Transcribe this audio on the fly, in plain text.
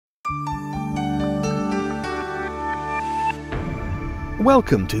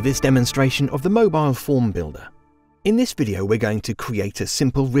Welcome to this demonstration of the Mobile Form Builder. In this video we're going to create a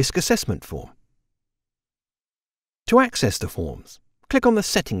simple risk assessment form. To access the forms, click on the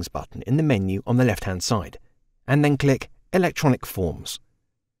Settings button in the menu on the left-hand side, and then click Electronic Forms.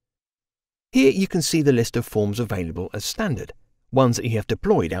 Here you can see the list of forms available as standard, ones that you have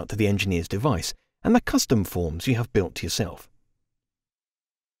deployed out to the engineer's device, and the custom forms you have built yourself.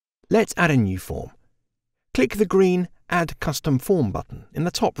 Let's add a new form. Click the green Add Custom Form button in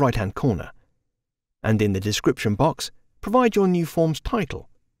the top right-hand corner, and in the description box, provide your new form's title,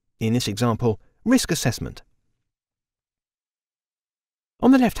 in this example, Risk Assessment.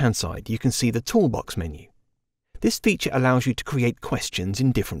 On the left-hand side, you can see the Toolbox menu. This feature allows you to create questions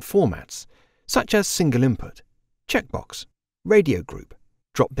in different formats, such as single input, checkbox, radio group,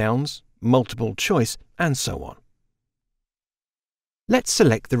 drop-downs, multiple choice, and so on. Let's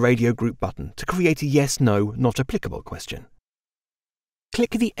select the radio group button to create a yes, no, not applicable question.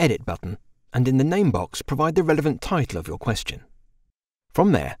 Click the Edit button, and in the name box provide the relevant title of your question.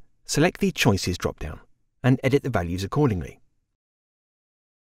 From there, select the Choices drop-down and edit the values accordingly.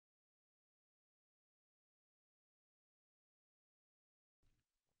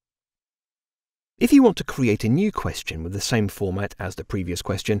 If you want to create a new question with the same format as the previous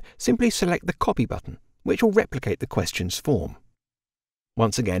question, simply select the Copy button, which will replicate the question's form.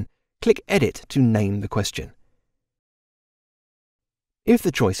 Once again, click Edit to name the question. If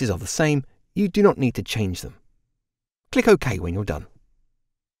the choices are the same, you do not need to change them. Click OK when you're done.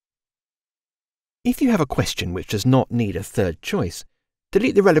 If you have a question which does not need a third choice,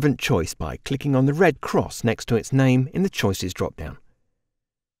 delete the relevant choice by clicking on the red cross next to its name in the Choices drop-down.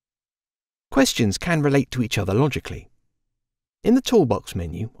 Questions can relate to each other logically. In the Toolbox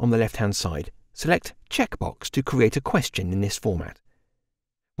menu on the left-hand side, select Checkbox to create a question in this format.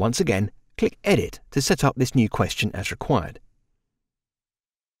 Once again, click Edit to set up this new question as required.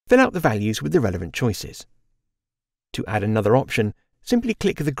 Fill out the values with the relevant choices. To add another option, simply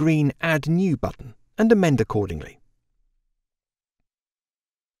click the green Add New button and amend accordingly.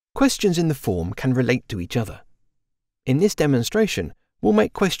 Questions in the form can relate to each other. In this demonstration, we'll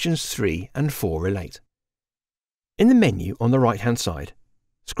make questions 3 and 4 relate. In the menu on the right-hand side,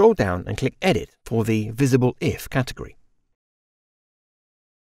 scroll down and click Edit for the Visible If category.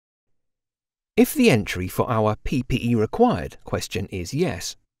 If the entry for our PPE required question is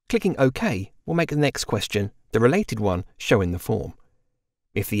yes, clicking OK will make the next question, the related one, show in the form.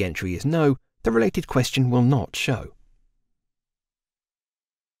 If the entry is no, the related question will not show.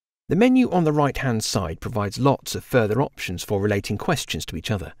 The menu on the right-hand side provides lots of further options for relating questions to each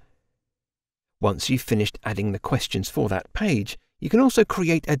other. Once you've finished adding the questions for that page, you can also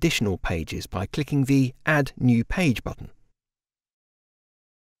create additional pages by clicking the Add New Page button.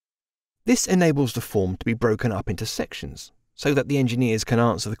 This enables the form to be broken up into sections, so that the engineers can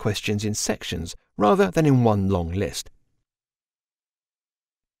answer the questions in sections rather than in one long list.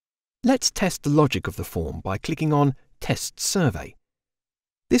 Let's test the logic of the form by clicking on Test Survey.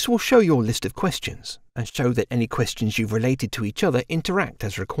 This will show your list of questions and show that any questions you've related to each other interact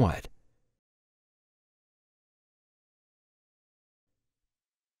as required.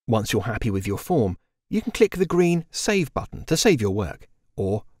 Once you're happy with your form, you can click the green Save button to save your work,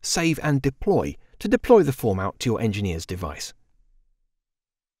 or Save and Deploy to deploy the form out to your engineer's device.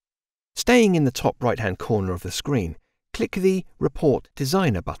 Staying in the top right-hand corner of the screen, click the Report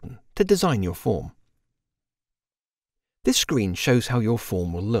Designer button to design your form. This screen shows how your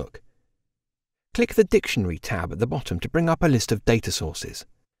form will look. Click the Dictionary tab at the bottom to bring up a list of data sources.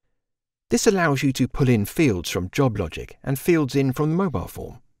 This allows you to pull in fields from Joblogic and fields in from the mobile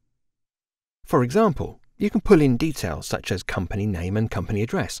form. For example, you can pull in details such as company name and company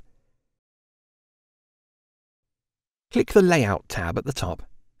address. Click the Layout tab at the top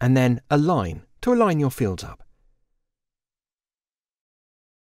and then Align to align your fields up.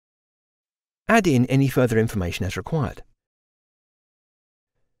 Add in any further information as required.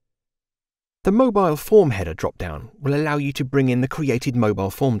 The Mobile Form Header drop-down will allow you to bring in the created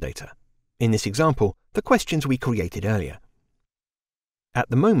mobile form data. In this example, the questions we created earlier. At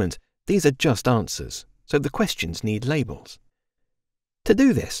the moment, these are just answers, so the questions need labels. To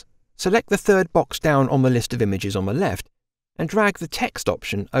do this, select the third box down on the list of images on the left and drag the text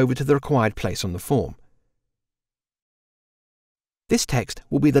option over to the required place on the form. This text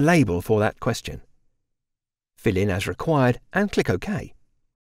will be the label for that question. Fill in as required and click OK.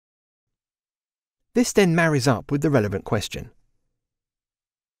 This then marries up with the relevant question.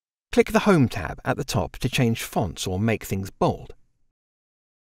 Click the Home tab at the top to change fonts or make things bold.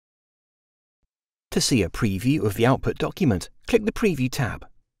 To see a preview of the output document, click the Preview tab.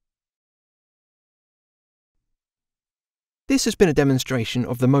 This has been a demonstration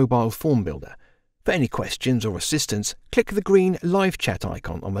of the mobile form builder. For any questions or assistance, click the green live chat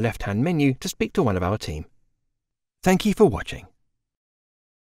icon on the left-hand menu to speak to one of our team. Thank you for watching.